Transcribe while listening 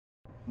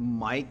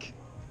Mike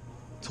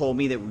told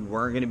me that we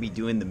weren't going to be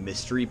doing the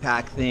mystery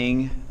pack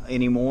thing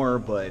anymore,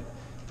 but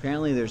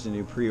apparently there's a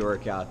new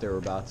pre-workout that we're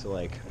about to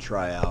like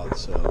try out.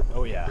 So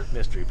oh yeah,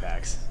 mystery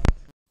packs.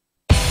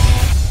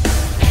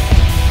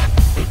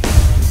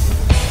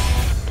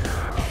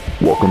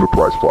 Welcome to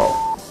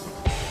PricePlow.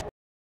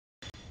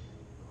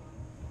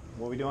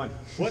 what are we doing?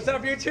 What's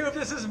up, YouTube?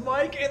 This is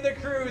Mike and the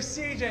crew,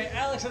 CJ,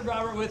 Alex, and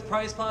Robert with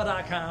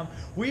PricePlow.com.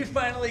 We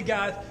finally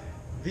got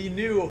the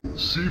new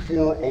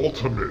C4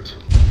 Ultimate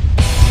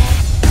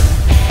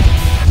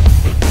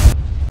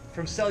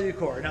from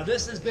Cellucor. Now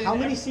this has been... How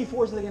many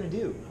C4s are they going to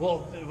do?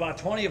 Well, about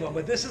 20 of them,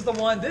 but this is the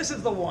one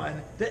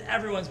that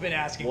everyone's been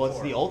asking for. Well,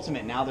 it's the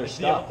ultimate. Now they're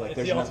stuck. It's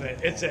the ultimate.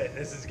 It's it.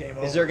 This is game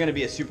over. Is there going to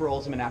be a super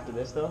ultimate after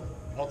this, though?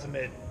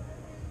 Ultimate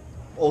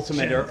All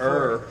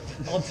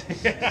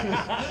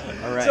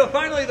right. So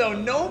finally, though,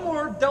 no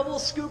more double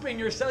scooping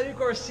your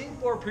Cellucor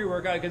C4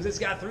 pre-workout because it's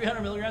got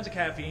 300 milligrams of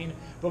caffeine,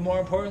 but more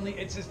importantly,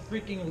 it's just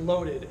freaking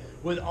loaded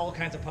with all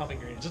kinds of pump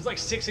ingredients. There's like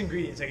 6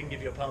 ingredients that can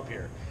give you a pump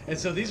here. And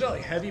so these are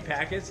like heavy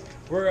packets.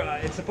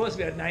 It's supposed to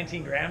be at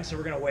 19 grams, so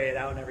we're going to weigh it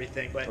out and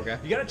everything. But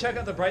you got to check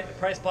out the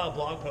PricePlow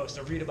blog post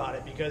to read about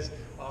it because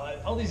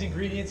all these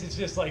ingredients, it's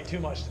just like too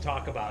much to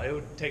talk about. It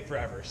would take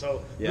forever.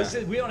 So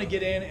we want to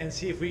get in and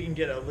see if we can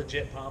get a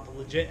legit pump,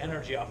 legit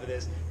energy off of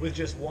this with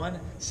just one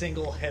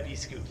single heavy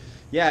scoop.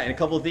 Yeah, and a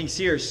couple of things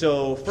here.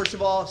 So first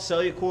of all,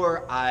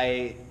 Cellucor,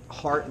 I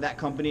heart that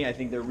company. I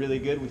think they're really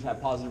good. We've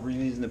had positive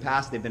reviews in the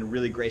past. They've been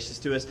really gracious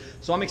to us.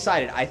 So I'm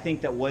excited. I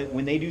think that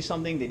when they do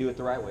something, they do it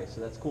the right way. So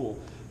that's cool.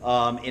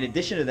 In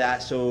addition to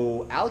that,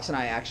 so Alex and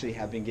I actually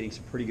have been getting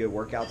some pretty good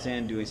workouts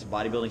in, doing some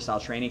bodybuilding style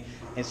training.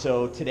 And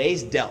so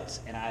today's delts,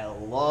 and I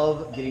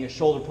love getting a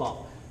shoulder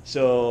pump.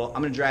 So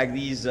I'm going to drag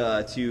these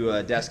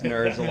two desk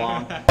nerds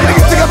along.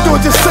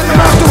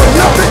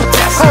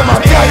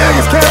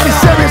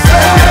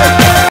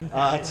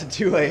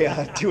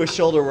 To do a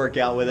shoulder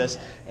workout with us,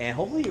 and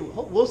hopefully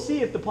we'll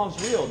see if the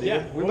pump's real, dude.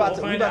 Yeah, we're about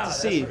to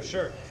see for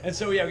sure. And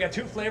so yeah, we got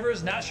 2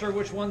 flavors. Not sure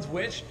which one's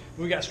which.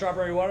 We got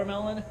strawberry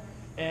watermelon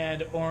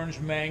and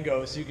orange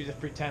mango. So you can just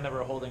pretend that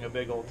we're holding a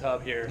big old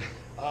tub here.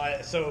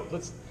 So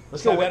let's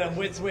go ahead and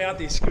weigh out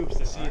these scoops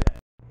to see that.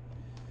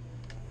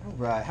 All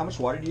right, how much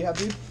water do you have,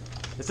 dude?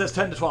 It says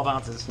 10 to 12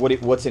 ounces.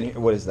 What's in here?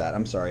 What is that?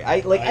 I'm sorry.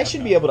 I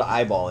should be able to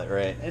eyeball it,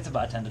 right? It's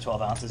about 10 to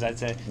 12 ounces, I'd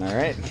say. All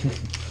right.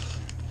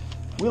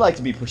 We like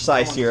to be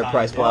precise here at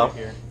PricePlow.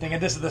 Thinking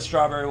this is the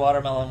strawberry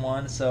watermelon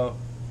one, so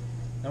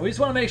now we just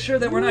want to make sure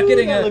that we're not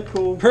getting a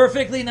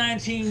perfectly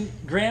 19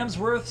 grams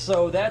worth.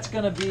 So that's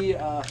going to be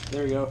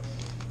there we go.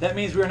 That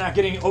means we're not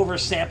getting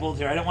oversampled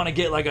here. I don't want to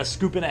get like a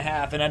scoop and a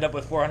half and end up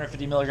with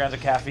 450 milligrams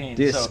of caffeine.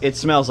 It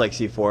smells like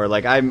C4.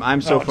 Like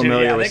I'm so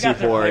familiar with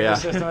C4. Yeah.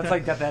 System. It's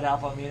like got that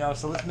alpha amino.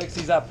 So let's mix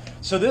these up.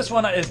 So this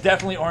one is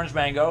definitely orange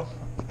mango.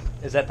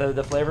 Is that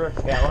the flavor?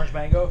 Yeah, orange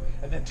mango,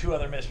 and then 2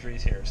 other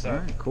mysteries here. So all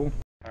right, cool.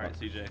 All right,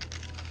 CJ.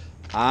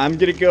 I'm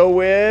gonna go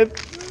with.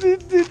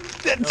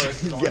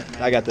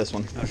 I got this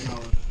one.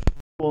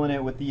 Pulling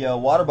it with the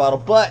water bottle,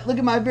 but look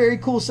at my very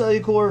cool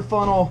Cellucor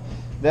funnel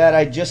that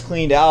I just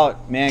cleaned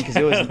out, man, because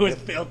it was it was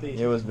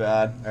filthy. It was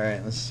bad. All right,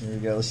 here we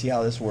go. Let's see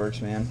how this works,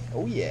 man.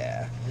 Oh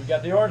yeah. We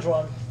got the orange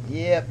one.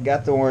 Yep,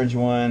 got the orange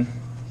one.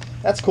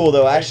 That's cool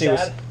though. Actually,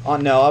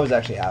 no, I was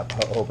actually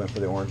hoping for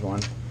the orange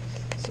one.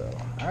 So,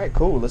 all right,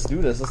 cool. Let's do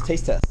this. Let's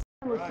taste test.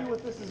 Let's see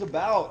what this is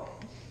about.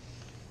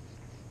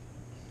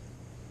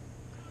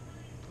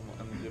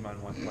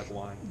 Like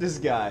wine. This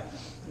guy,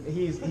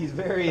 he's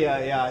very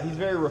he's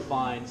very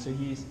refined. So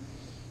he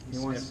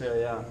wants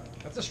to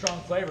That's a strong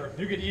flavor.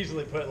 You could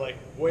easily put like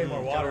way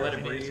more water if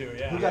you need to.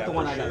 Yeah. You got the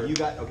one I got. You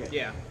got okay.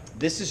 Yeah.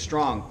 This is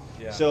strong.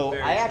 Yeah, so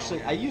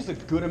I used a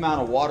good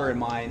amount of water in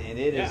mine, and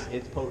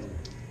it's potent.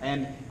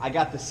 And I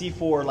got the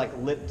C4 like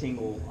lip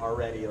tingle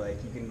already.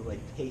 Like you can like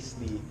taste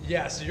the.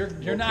 Yeah, so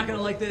you're not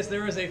gonna like this.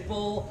 There is a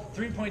full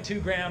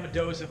 3.2 gram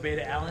dose of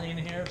beta alanine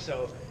in here,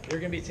 so you're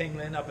gonna be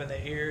tingling up in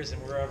the ears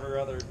and wherever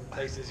other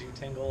places you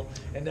tingle.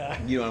 And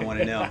you don't want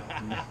to know.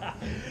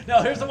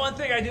 Now, here's the one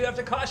thing I do have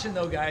to caution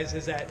though, guys,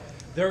 is that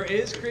there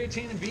is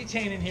creatine and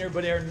betaine in here,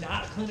 but they're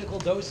not clinical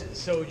doses.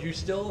 So you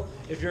still,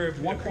 if you're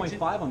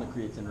 1.5 on the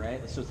creatine,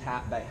 right? So it's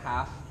by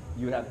half.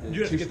 You would have to.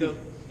 You have to get the.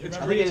 It's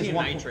creatine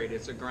nitrate.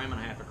 It's 1.5 grams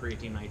of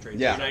creatine nitrate.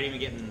 Yeah. So you're not even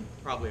getting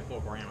probably a full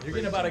gram. You're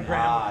getting about a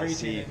gram of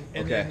creatine.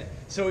 And then,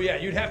 so yeah,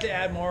 you'd have to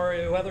add more,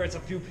 whether it's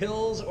a few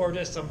pills or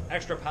just some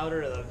extra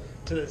powder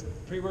to the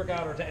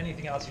pre-workout or to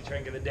anything else you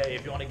drink in the day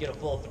if you want to get a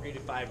full 3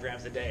 to 5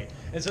 grams a day.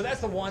 And so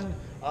that's the one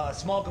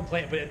small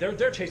complaint, but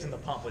they're chasing the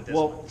pump with this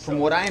one. Well, from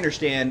what I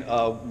understand,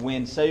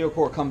 when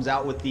Cellucor comes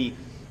out with the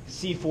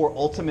C4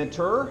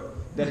 Ultimateur,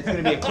 that it's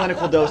going to be a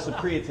clinical dose of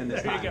creatine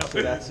this time. There you go.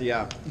 So that's,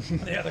 Yeah,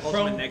 the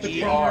Chrome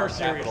series.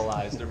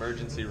 Capitalized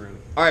emergency room.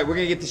 All right, we're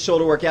going to get the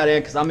shoulder workout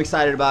in because I'm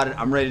excited about it.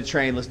 I'm ready to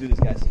train. Let's do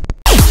this, guys.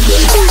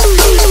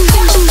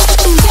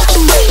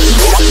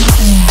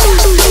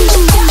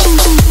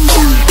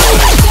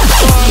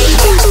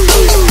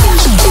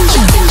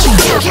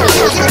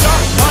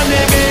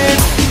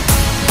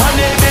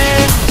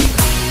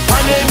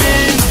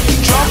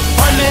 Drop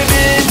on the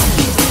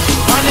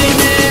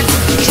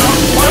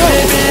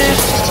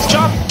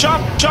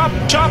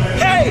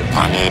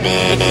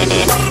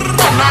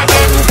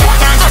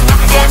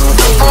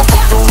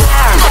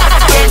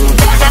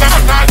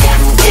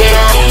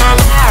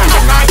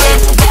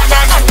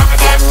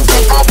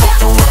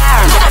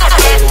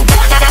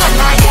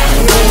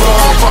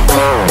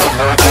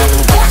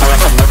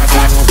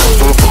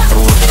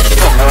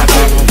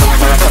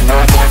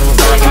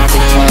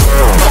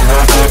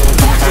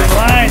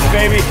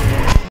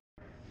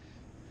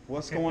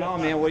What's going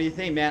on, man? What do you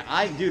think, man?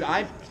 Dude,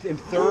 I am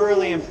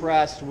thoroughly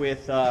impressed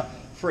with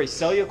for a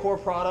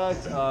Cellucor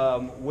product,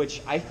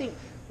 which I think,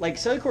 like,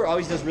 Cellucor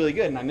always does really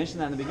good, and I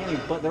mentioned that in the beginning,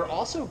 but they're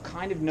also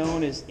kind of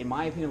known as, in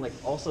my opinion, like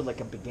also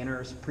like a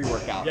beginner's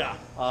pre-workout. Yeah.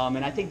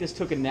 And I think this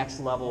took a next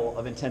level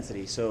of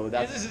intensity. So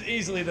that's this is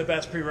easily the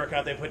best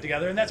pre-workout they put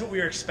together, and that's what we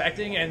were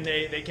expecting, and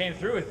they came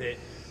through with it.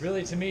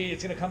 Really, to me,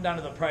 it's going to come down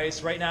to the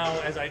price. Right now,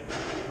 as I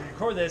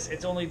record this,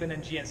 it's only been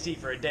in GNC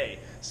for a day,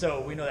 so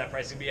we know that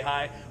price is going to be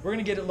high. We're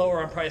going to get it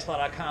lower on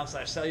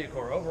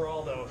PricePlow.com/Cellucor.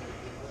 Overall, though,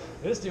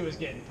 this dude is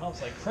getting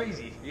pumps like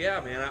crazy.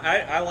 Yeah, man.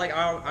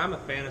 I'm a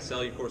fan of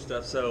Cellucor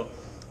stuff, so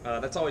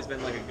that's always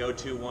been like a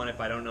go-to one if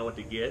I don't know what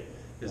to get,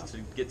 is to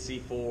get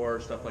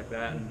C4, stuff like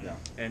that.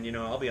 And you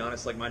know, I'll be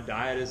honest, like my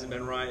diet hasn't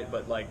been right,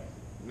 but like,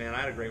 man, I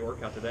had a great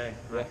workout today.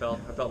 I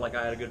felt like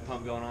I had a good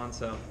pump going on.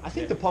 So I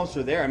think the pumps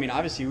are there. I mean,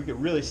 obviously we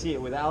could really see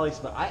it with Alex,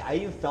 but I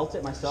even felt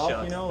it myself.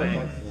 Shucks, you know.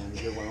 thanks.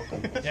 Yeah, you're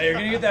welcome. Yeah, you're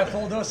gonna get that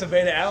full dose of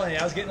beta alanine.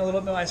 I was getting a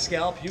little bit of my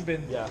scalp. You've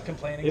been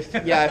complaining. If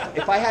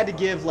I had to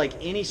give like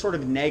any sort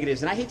of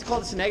negatives, and I hate to call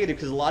this a negative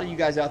because a lot of you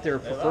guys out there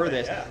prefer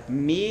this. Yeah.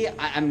 Me,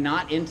 I'm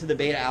not into the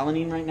beta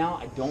alanine right now.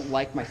 I don't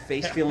like my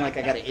face feeling like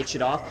I got to itch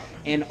it off.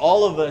 And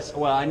all of us,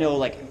 well, I know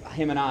like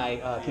him and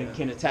I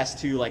can attest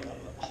to like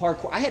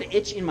hardcore. I had an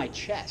itch in my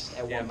chest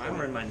at one point. mine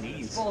were in my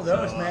knees. Full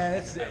dose, man.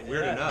 It's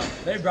weird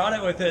enough. They brought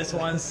it with this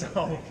one,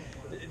 so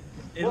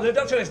it lived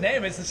up to its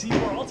name. It's the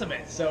C4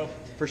 Ultimate, so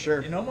For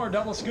sure. no more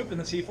double scoop in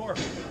the C4.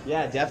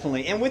 Yeah,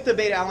 definitely. And with the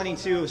beta alanine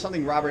too,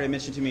 something Robert had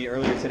mentioned to me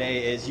earlier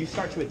today is you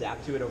start to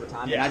adapt to it over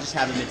time. And I just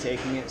haven't been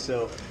taking it,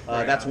 so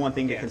that's one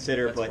thing to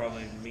consider. But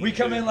we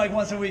come in like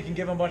once a week and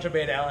give him a bunch of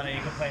beta alanine. He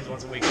complains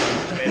once a week about a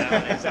bunch of beta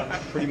alanine.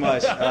 So. Pretty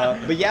much.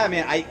 But yeah,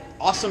 man,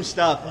 awesome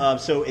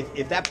stuff. So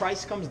if that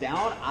price comes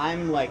down,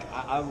 I'm like,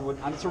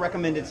 it's a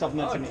recommended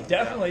supplement to me.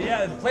 Definitely,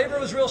 yeah. The flavor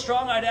was real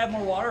strong. I'd add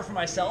more water for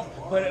myself,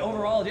 but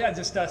overall, yeah,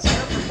 just sign up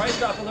for price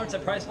drop alerts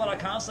at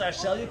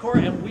PricePlow.com/Cellucor,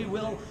 and we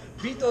will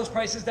beat those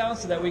prices down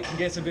so that we can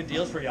get some good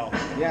deals for y'all.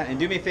 Yeah, and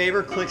do me a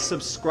favor, click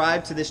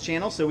subscribe to this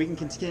channel so we can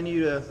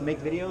continue to make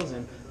videos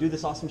and do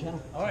this awesome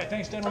channel. All right,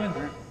 thanks, gentlemen.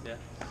 Yeah.